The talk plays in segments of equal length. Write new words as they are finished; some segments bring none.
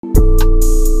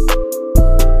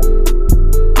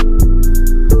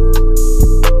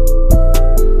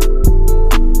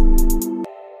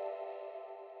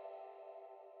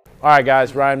All right,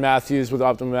 guys, Ryan Matthews with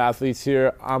Optimum Athletes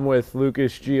here. I'm with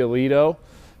Lucas Giolito.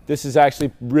 This is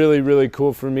actually really, really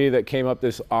cool for me that came up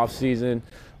this offseason.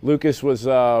 Lucas was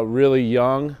really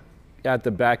young at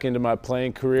the back end of my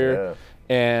playing career,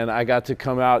 and I got to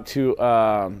come out to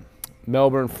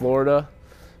Melbourne, Florida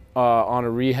on a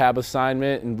rehab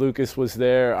assignment, and Lucas was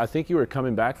there. I think you were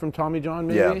coming back from Tommy John,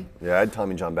 maybe? Yeah, I had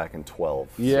Tommy John back in 12.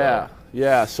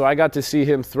 Yeah, so I got to see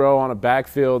him throw on a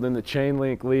backfield in the chain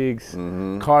link leagues,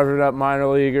 carving up minor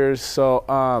leaguers.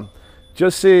 So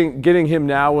just getting him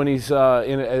now when he's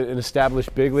an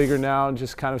established big leaguer now, and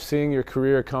just kind of seeing your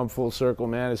career come full circle,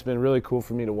 man, it's been really cool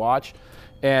for me to watch.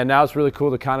 And now it's really cool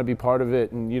to kind of be part of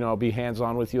it and, be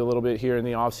hands-on with you a little bit here in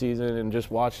the off season and just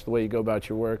watch the way you go about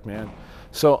your work, man.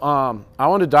 So I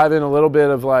want to dive in a little bit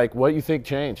of like what you think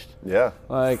changed. Yeah.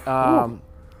 Like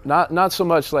not so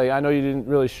much like I know you didn't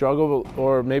really struggle,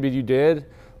 or maybe you did.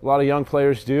 A lot of young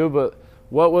players do, but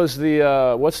what's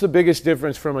the biggest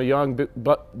difference from the young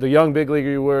big leaguer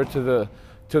you were to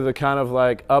the kind of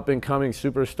like up and coming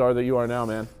superstar that you are now,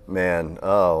 man? Man,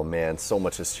 so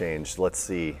much has changed. Let's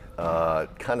see.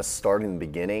 Kind of starting the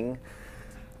beginning,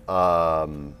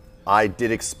 I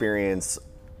did experience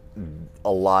a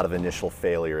lot of initial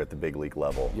failure at the big league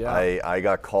level. Yeah. I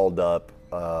got called up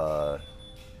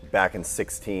back in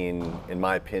 16, in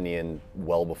my opinion,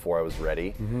 well before I was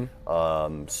ready.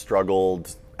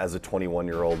 Struggled as a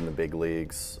 21-year-old in the big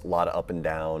leagues, a lot of up and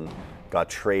down, got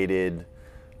traded,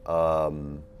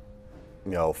 found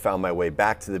my way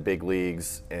back to the big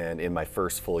leagues, and in my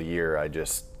first full year, I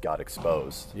just got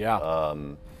exposed. Yeah.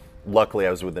 Luckily, I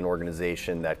was with an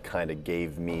organization that kind of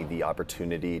gave me the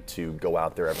opportunity to go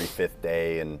out there every fifth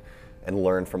day and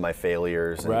learn from my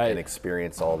failures and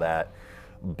experience all that.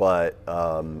 But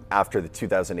after the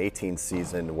 2018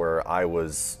 season, where I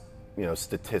was,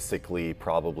 statistically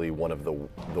probably one of the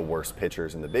worst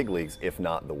pitchers in the big leagues, if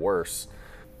not the worst.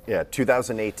 Yeah,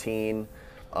 2018,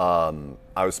 I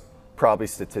was probably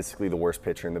statistically the worst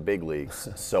pitcher in the big leagues.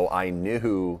 So I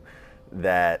knew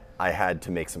that I had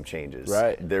to make some changes.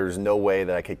 Right. There's no way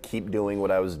that I could keep doing what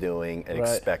I was doing and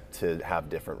expect to have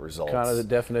different results. Kind of the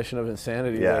definition of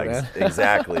insanity. Yeah, there, man.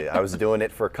 Exactly. I was doing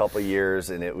it for a couple of years,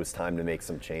 and it was time to make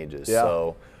some changes. Yeah.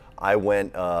 So I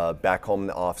went back home in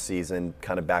the off season,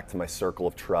 kind of back to my circle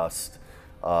of trust,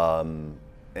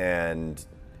 and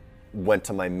went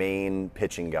to my main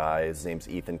pitching guy. His name's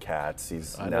Ethan Katz.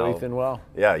 I know Ethan well.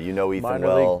 Yeah, you know Ethan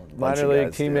well. Minor league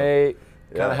teammate.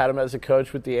 Kind of had him as a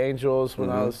coach with the Angels when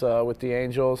I was with the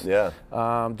Angels. Yeah.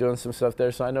 Doing some stuff there,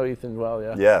 so I know Ethan well.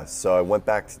 Yeah. Yeah. So I went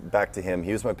back to him.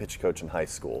 He was my pitch coach in high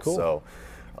school. Cool.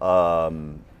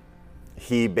 So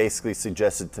he basically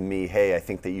suggested to me, hey, I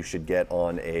think that you should get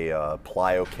on a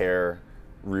plyo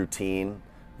routine,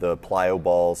 the plyo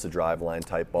balls, the drive line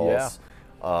type balls.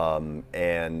 Yeah.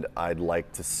 And I'd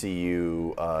like to see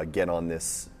you get on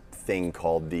this thing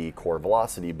called the core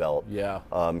velocity belt. Yeah.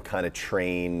 Kind of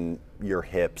train your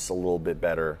hips a little bit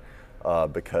better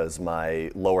because my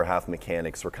lower half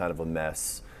mechanics were kind of a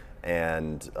mess,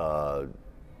 and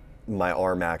my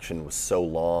arm action was so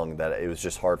long that it was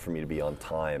just hard for me to be on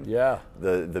time. Yeah.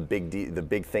 The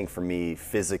big thing for me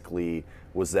physically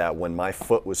was that when my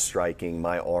foot was striking,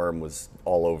 my arm was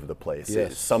all over the place.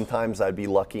 Yes. Sometimes I'd be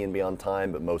lucky and be on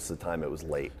time, but most of the time it was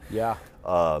late. Yeah.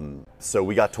 So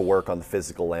we got to work on the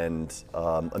physical end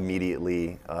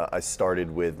immediately. I started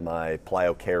with my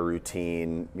plyo care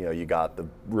routine. You got the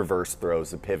reverse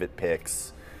throws, the pivot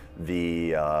picks,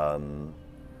 the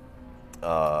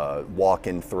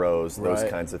walk-in throws, those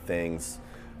kinds of things.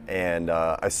 And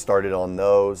I started on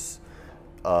those,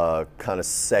 kind of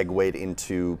segued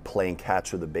into playing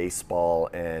catch with a baseball,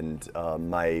 and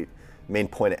my main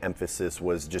point of emphasis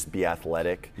was just be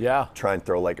athletic. Yeah. Try and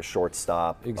throw like a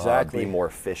shortstop. Exactly. Be more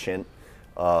efficient.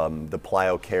 The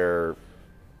plyo care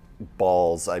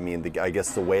balls, I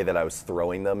guess the way that I was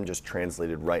throwing them just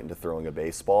translated right into throwing a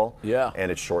baseball. Yeah. And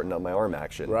it shortened up my arm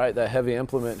action. Right, that heavy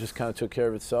implement just kind of took care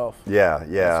of itself. Yeah.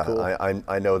 That's cool.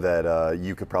 I know that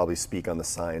you could probably speak on the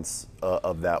science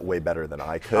of that way better than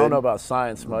I could. I don't know about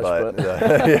science much, but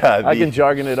yeah, I can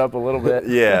jargon it up a little bit.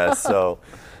 Yeah, so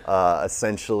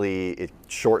essentially it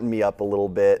shortened me up a little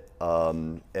bit,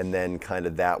 and then kind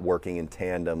of that working in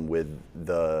tandem with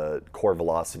the core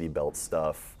velocity belt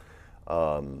stuff.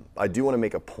 I do want to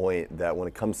make a point that when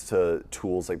it comes to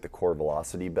tools like the core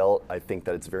velocity belt, I think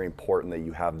that it's very important that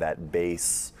you have that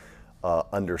base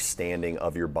understanding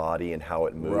of your body and how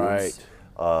it moves.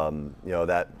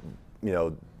 Right.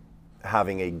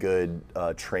 Having a good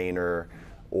trainer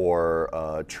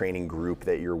or training group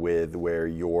that you're with where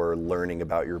you're learning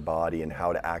about your body and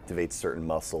how to activate certain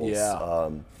muscles. Yeah.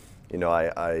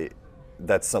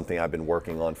 that's something I've been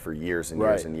working on for years and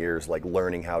years and years, like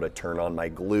learning how to turn on my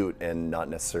glute and not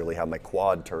necessarily have my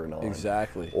quad turn on.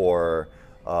 Exactly. Or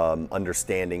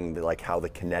understanding like how the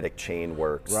kinetic chain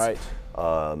works. Right.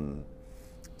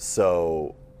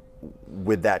 So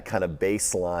with that kind of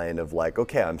baseline of like,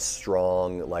 okay, I'm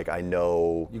strong, like I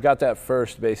know. You got that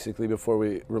first basically before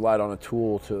we relied on a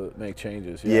tool to make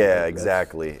changes. Yeah,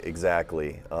 exactly.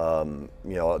 You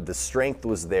know, the strength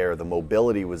was there, the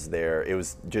mobility was there. It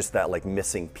was just that like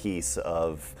missing piece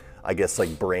of, I guess,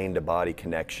 like brain to body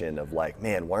connection of like,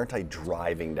 man, why aren't I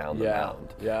driving down the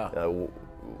mound? Yeah.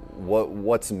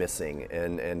 What's missing?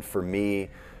 And for me,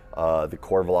 the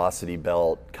core velocity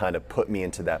belt kind of put me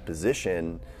into that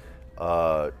position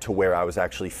to where I was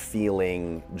actually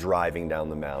feeling driving down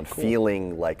the mound,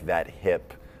 feeling like that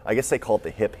hip. I guess they call it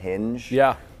the hip hinge.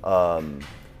 Yeah.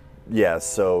 Yeah,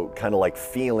 so kind of like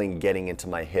feeling getting into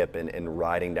my hip and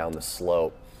riding down the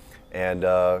slope. And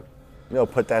you know,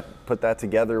 put that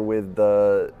together with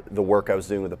the work I was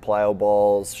doing with the plyo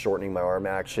balls, shortening my arm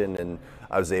action, and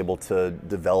I was able to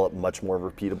develop much more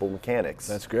repeatable mechanics.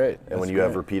 That's great. And when you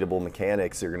have repeatable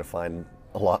mechanics, you're going to find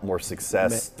a lot more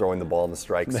success throwing the ball in the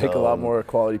strike zone. Make a lot more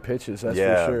quality pitches, that's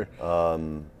for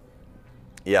sure.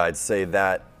 Yeah, I'd say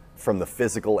that from the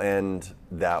physical end,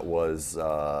 that was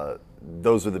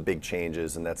those are the big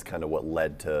changes, and that's kind of what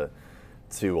led to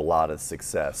a lot of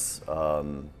success.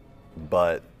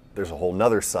 But there's a whole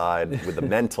nother side with the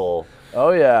mental.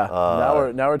 Oh yeah,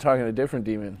 now we're talking a different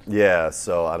demon. Yeah,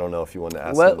 so I don't know if you want to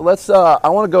ask. Let's. I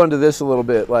want to go into this a little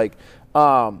bit, like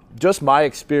just my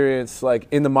experience, like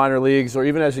in the minor leagues, or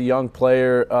even as a young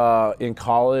player in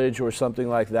college or something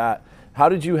like that. How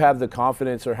did you have the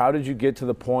confidence, or how did you get to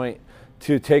the point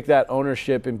to take that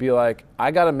ownership and be like,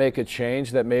 I got to make a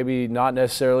change that maybe not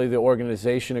necessarily the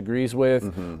organization agrees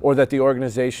with, or that the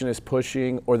organization is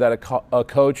pushing, or that a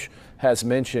coach has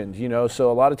mentioned, you know?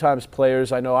 So a lot of times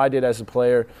players, I know I did as a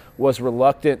player, was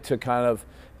reluctant to kind of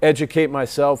educate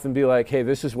myself and be like, hey,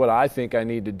 this is what I think I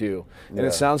need to do. And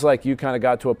it sounds like you kind of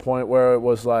got to a point where it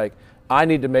was like, I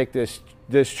need to make this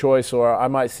choice, or I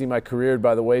might see my career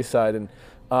by the wayside. And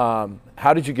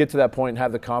how did you get to that point and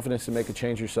have the confidence to make a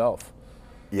change yourself?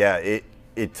 Yeah,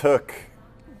 it took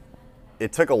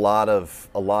a lot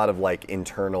of like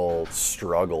internal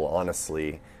struggle,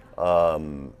 honestly.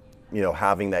 You know,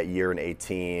 having that year in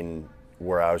 18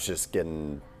 where I was just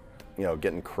getting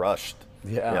crushed.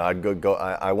 Yeah. You know, I'd go.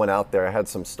 I went out there. I had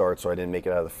some starts where I didn't make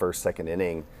it out of the first, second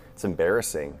inning. It's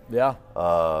embarrassing. Yeah.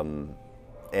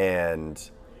 And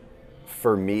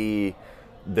for me,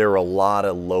 there were a lot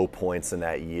of low points in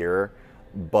that year,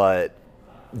 but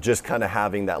just kind of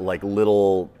having that like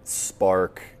little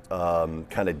spark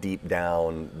kind of deep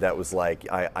down that was like,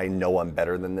 I know I'm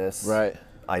better than this. Right.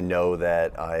 I know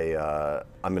that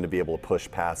I'm going to be able to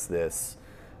push past this,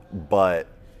 but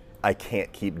I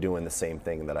can't keep doing the same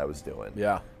thing that I was doing.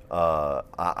 Yeah.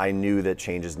 I knew that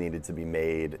changes needed to be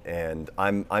made, and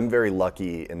I'm very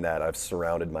lucky in that I've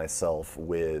surrounded myself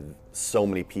with so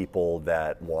many people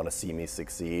that want to see me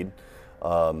succeed.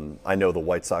 I know the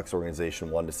White Sox organization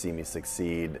wanted to see me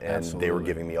succeed, and they were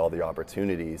giving me all the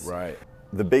opportunities. Right.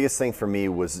 The biggest thing for me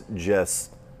was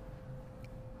just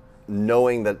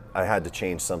knowing that I had to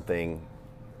change something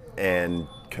and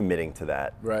committing to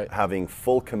that. Right. Having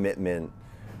full commitment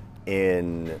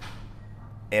in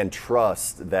and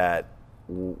trust that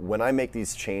when I make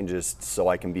these changes so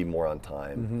I can be more on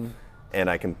time, and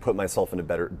I can put myself in a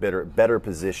better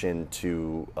position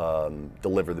to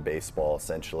deliver the baseball,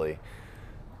 essentially,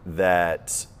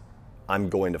 that I'm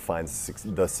going to find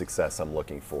the success I'm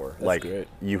looking for. That's like great.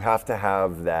 You have to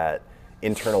have that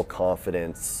internal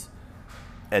confidence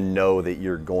and know that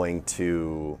you're going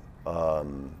to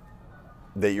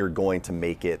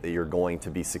make it, that you're going to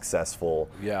be successful,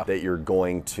 that you're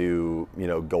going to,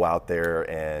 go out there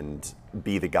and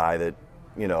be the guy that,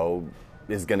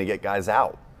 is going to get guys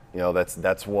out.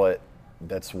 That's what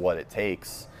it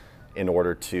takes in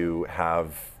order to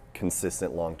have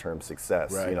consistent long-term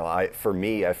success. Right. For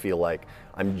me, I feel like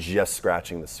I'm just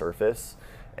scratching the surface,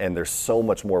 and there's so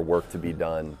much more work to be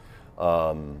done.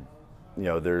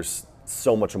 There's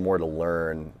so much more to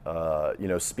learn.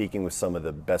 Speaking with some of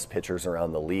the best pitchers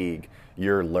around the league,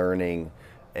 you're learning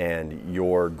and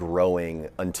you're growing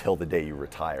until the day you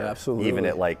retire. Absolutely. Even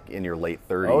at like in your late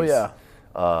 30s. Oh yeah.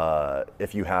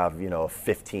 If you have, a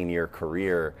 15-year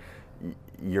career,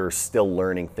 you're still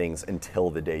learning things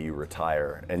until the day you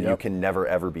retire, and you can never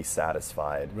ever be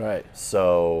satisfied. Right.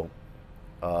 So,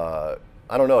 I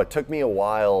don't know. It took me a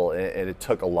while, and it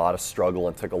took a lot of struggle,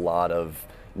 and took a lot of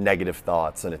negative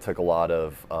thoughts, and it took a lot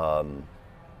of,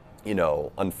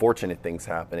 unfortunate things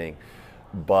happening.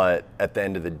 But at the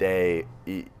end of the day,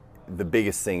 the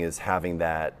biggest thing is having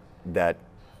that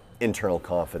internal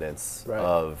confidence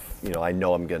of, I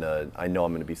know I'm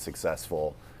gonna be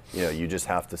successful. You just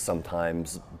have to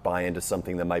sometimes buy into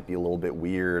something that might be a little bit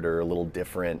weird or a little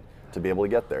different to be able to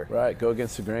get there. Right, go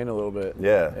against the grain a little bit.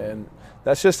 Yeah. And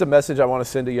that's just a message I want to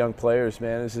send to young players,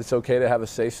 man, is it's okay to have a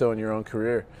say-so in your own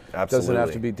career. Absolutely. It doesn't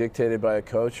have to be dictated by a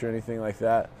coach or anything like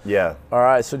that. Yeah. All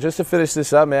right, so just to finish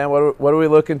this up, man, what are we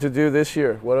looking to do this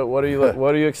year? What are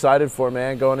you excited for,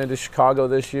 man, going into Chicago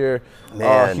this year?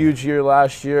 Man. Huge year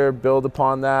last year, build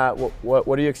upon that. What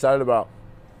are you excited about?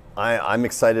 I'm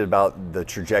excited about the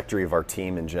trajectory of our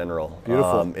team in general.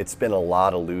 Beautiful. It's been a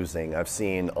lot of losing. I've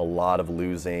seen a lot of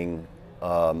losing.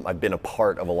 I've been a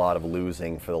part of a lot of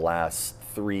losing for the last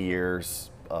 3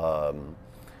 years.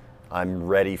 I'm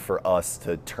ready for us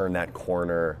to turn that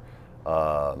corner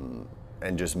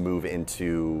and just move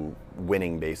into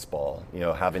winning baseball.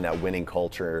 Having that winning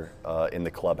culture in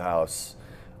the clubhouse.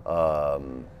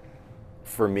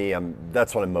 For me,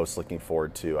 that's what I'm most looking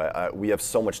forward to. We have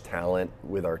so much talent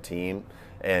with our team,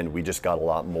 and we just got a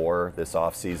lot more this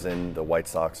offseason. The White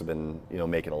Sox have been,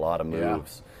 making a lot of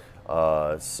moves.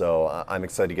 Yeah. So I'm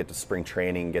excited to get to spring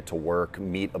training, get to work,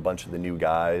 meet a bunch of the new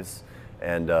guys,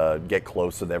 and get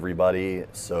close with everybody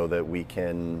so that we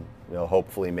can,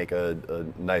 hopefully make a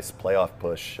nice playoff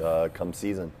push come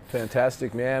season.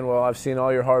 Fantastic, man. Well, I've seen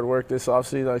all your hard work this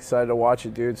offseason. I'm excited to watch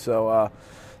it, dude. So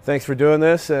thanks for doing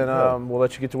this, and we'll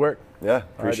let you get to work. Yeah,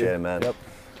 appreciate it, man. Yep.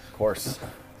 Of course.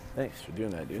 Thanks for doing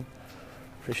that, dude.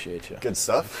 Appreciate you. Good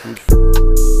stuff. Huge.